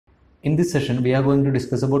In this session, we are going to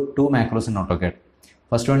discuss about two macros in AutoCAD.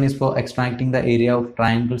 First one is for extracting the area of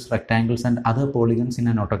triangles, rectangles and other polygons in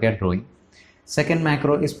an AutoCAD drawing. Second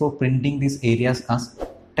macro is for printing these areas as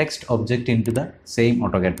text object into the same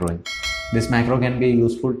AutoCAD drawing. This macro can be a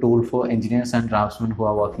useful tool for engineers and draftsmen who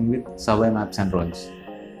are working with survey maps and drawings.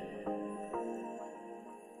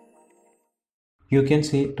 You can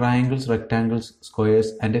see triangles, rectangles,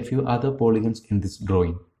 squares and a few other polygons in this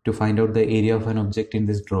drawing. To find out the area of an object in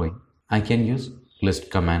this drawing, I can use list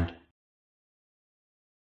command.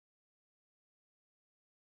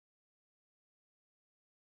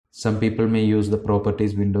 Some people may use the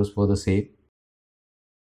properties windows for the same.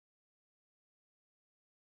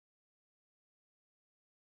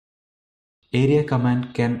 Area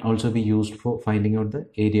command can also be used for finding out the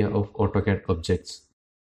area of AutoCAD objects.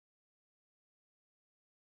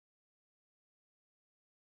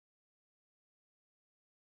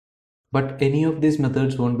 But any of these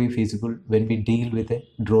methods won't be feasible when we deal with a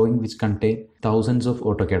drawing which contains thousands of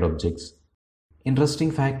AutoCAD objects.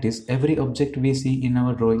 Interesting fact is, every object we see in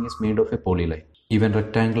our drawing is made of a polyline. Even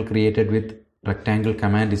rectangle created with rectangle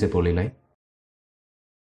command is a polyline.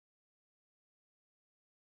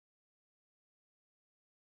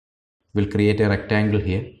 We'll create a rectangle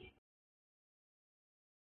here.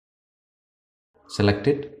 Select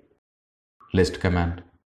it, list command.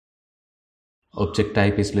 Object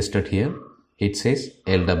type is listed here. It says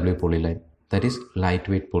LW polyline, that is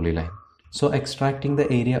lightweight polyline. So extracting the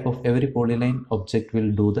area of every polyline object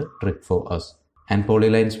will do the trick for us. And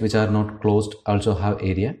polylines which are not closed also have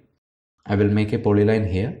area. I will make a polyline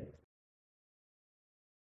here.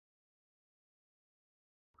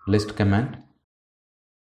 List command.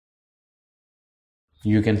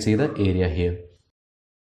 You can see the area here.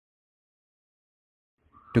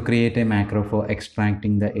 To create a macro for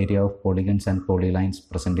extracting the area of polygons and polylines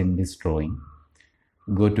present in this drawing,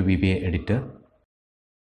 go to VBA editor.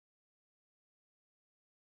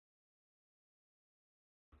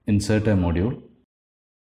 Insert a module.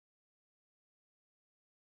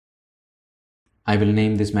 I will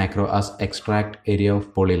name this macro as extract area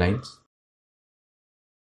of polylines.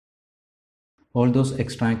 All those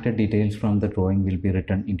extracted details from the drawing will be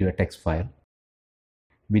written into a text file.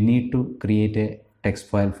 We need to create a text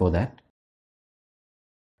file for that.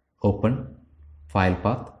 Open file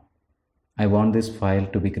path. I want this file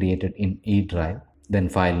to be created in E drive. Then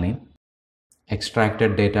file name.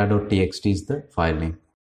 Extracted data.txt is the file name.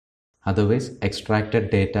 Otherwise,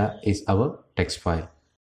 extracted data is our text file.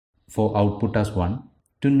 For output as 1.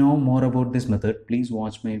 To know more about this method, please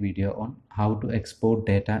watch my video on how to export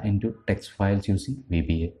data into text files using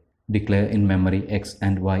VBA. Declare in memory X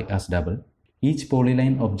and Y as double. Each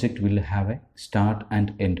polyline object will have a start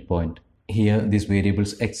and end point. Here, these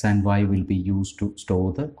variables X and Y will be used to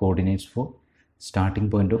store the coordinates for starting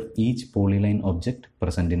point of each polyline object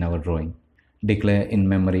present in our drawing. Declare in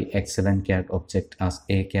memory AutoCAD object as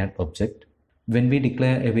AutoCAD object. When we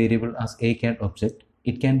declare a variable as AutoCAD object,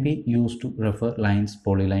 it can be used to refer lines,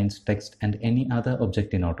 polylines, text and any other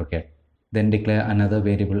object in AutoCAD. Then declare another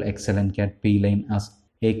variable AutoCAD Pline as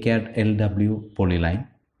AutoCAD LW polyline.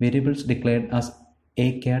 Variables declared as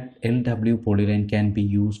AutoCAD LW polyline can be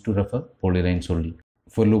used to refer polylines only.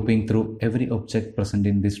 For looping through every object present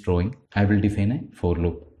in this drawing, I will define a for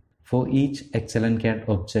loop. For each AutoCAD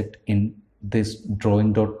object in this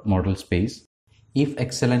drawing.model space, if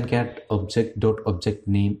AutoCAD object.object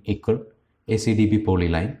name equal ACDB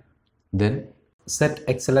polyline, then set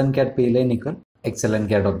AutoCAD Pline equal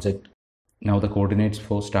AutoCAD object. Now the coordinates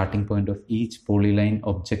for starting point of each polyline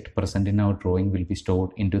object present in our drawing will be stored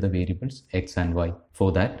into the variables X and Y.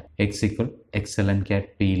 For that, X equal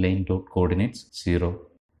AutoCAD Pline dot coordinates 0,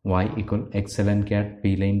 Y equal AutoCAD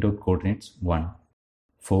Pline dot coordinates 1.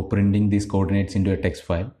 For printing these coordinates into a text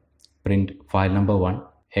file, print file number 1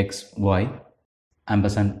 X Y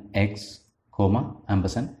ampersand X comma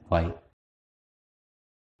ampersand Y.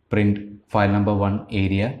 Print file number 1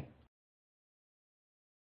 area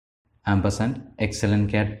ampersand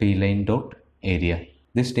AutoCAD Pline dot area.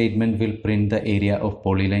 This statement will print the area of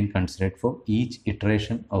polyline considered for each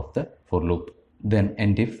iteration of the for loop. Then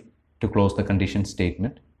end if to close the condition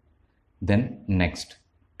statement. Then next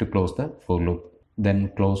to close the for loop.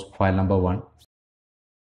 Then close file number 1.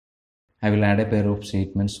 I will add a pair of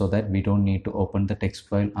statements so that we don't need to open the text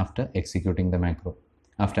file after executing the macro.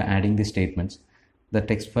 After adding the statements, the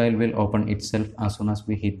text file will open itself as soon as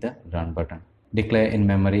we hit the run button. Declare in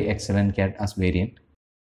memory AutoCAD as variant.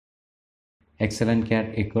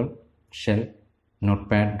 AutoCAD equal shell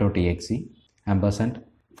notepad.exe ampersand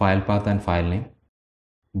file path and file name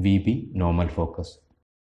VB normal focus.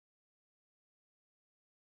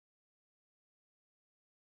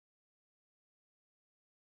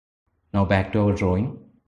 Now back to our drawing.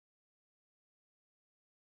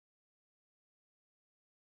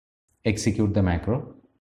 Execute the macro.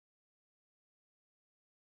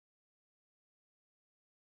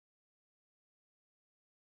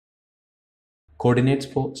 Coordinates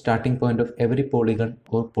for starting point of every polygon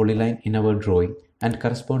or polyline in our drawing and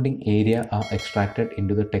corresponding area are extracted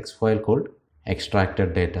into the text file called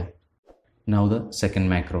extracted data. Now the second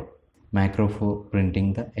macro. Macro for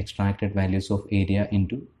printing the extracted values of area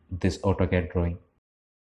into this AutoCAD drawing.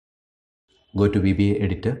 Go to VBA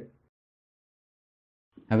editor.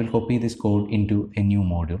 I will copy this code into a new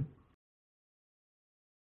module.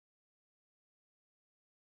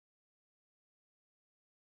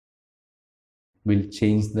 We'll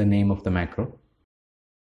change the name of the macro.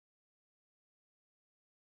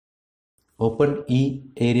 Open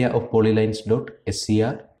area of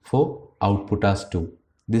polylines.scr for output as 2.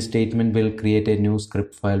 This statement will create a new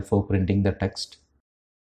script file for printing the text.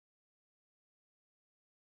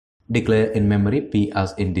 Declare in memory p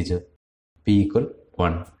as integer, p equal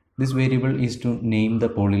 1. This variable is to name the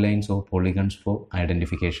polylines or polygons for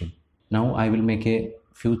identification. Now I will make a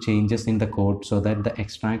few changes in the code so that the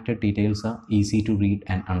extracted details are easy to read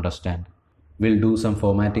and understand. We'll do some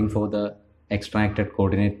formatting for the extracted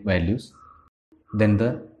coordinate values, then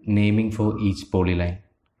the naming for each polyline,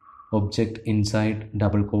 object inside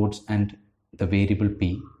double quotes and the variable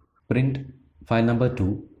p, print file number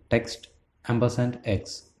 2, text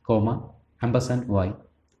 $x, $y,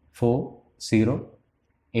 4, 0,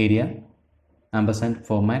 area,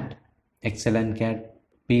 format, XLNCAD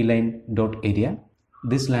pline.area.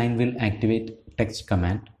 This line will activate text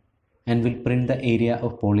command and will print the area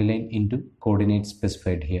of polyline into coordinates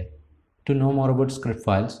specified here. To know more about script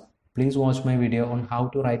files, please watch my video on how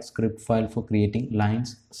to write script file for creating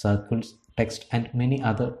lines, circles, text and many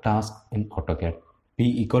other tasks in AutoCAD. P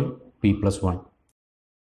equal p plus 1.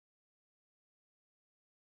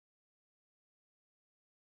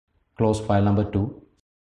 Close file number 2.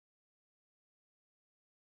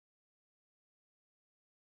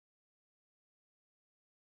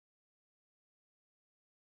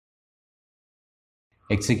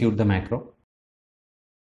 Execute the macro.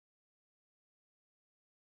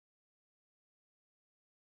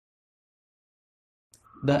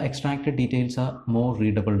 The extracted details are more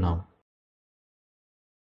readable now.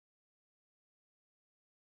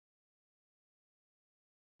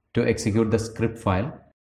 To execute the script file,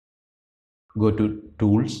 go to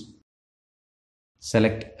Tools,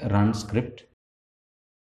 select Run Script,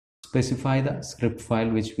 specify the script file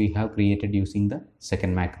which we have created using the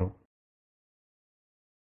second macro.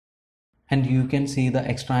 And you can see the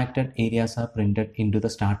extracted areas are printed into the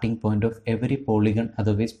starting point of every polygon,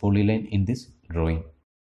 otherwise polyline in this drawing.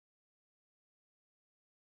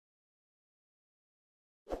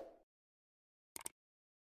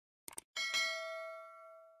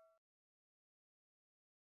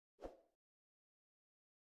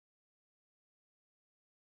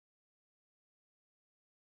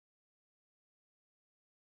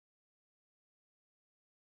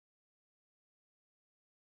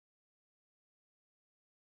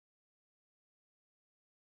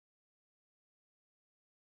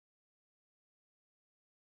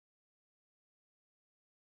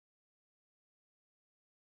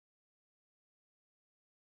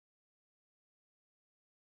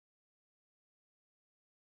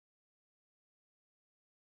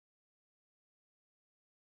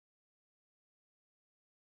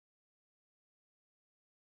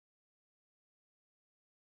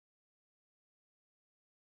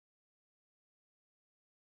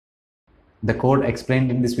 The code explained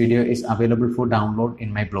in this video is available for download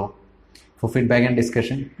in my blog. For feedback and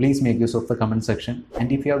discussion, please make use of the comment section.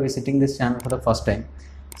 And if you are visiting this channel for the first time,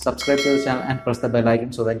 subscribe to the channel and press the bell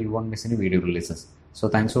icon so that you won't miss any video releases. So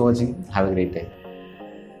thanks for watching. Have a great day.